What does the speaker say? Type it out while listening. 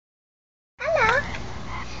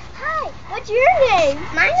What's your name?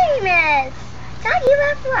 My name is Doggy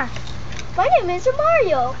Ruff. My name is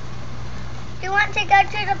Mario. Do you want to go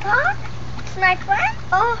to the park? It's my friend.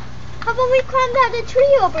 Oh, how about we climb down the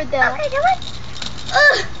tree over there? Okay, come on.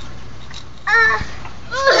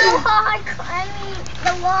 So hard climbing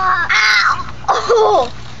the wall. Ow! Oh!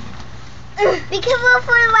 Be careful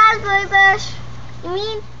for the raspberry bush. You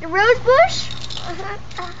mean the rose bush?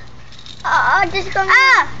 Just go.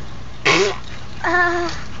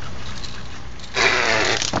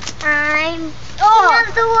 I'm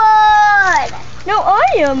of the wood. No, I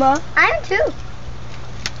am. I'm too.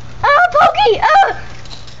 Oh, Pokey!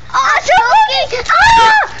 Pokey!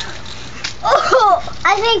 Oh!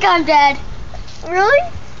 I think I'm dead.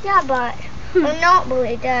 Really? Yeah, but I'm not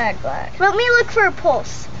really dead, but. Let me look for a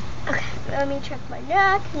pulse. Okay. Let me check my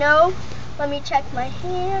neck. No. Let me check my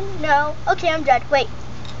hand. No. Okay, I'm dead. Wait.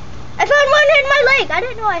 I found one in my leg. I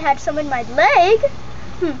didn't know I had some in my leg.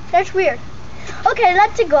 That's weird. Okay,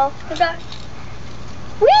 let's go. Okay.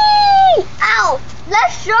 Whee! Ow!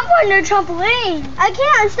 Let's jump on the trampoline. I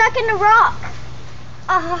can't. I'm stuck in the rock.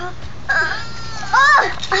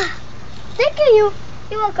 Thank you.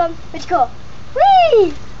 You're welcome. Let's go.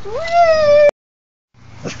 Whee! Whee!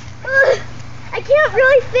 I can't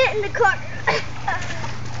really fit in the car.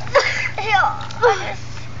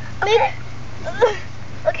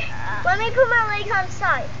 Okay. Let me put my leg on the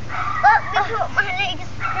side. Let me put my legs.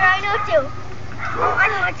 I know too. I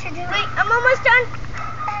know what to do. Wait, I'm almost done.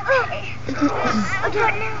 Okay,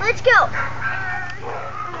 let's go.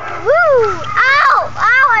 Woo! Ow!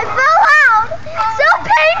 Ow! I fell out. So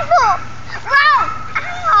painful.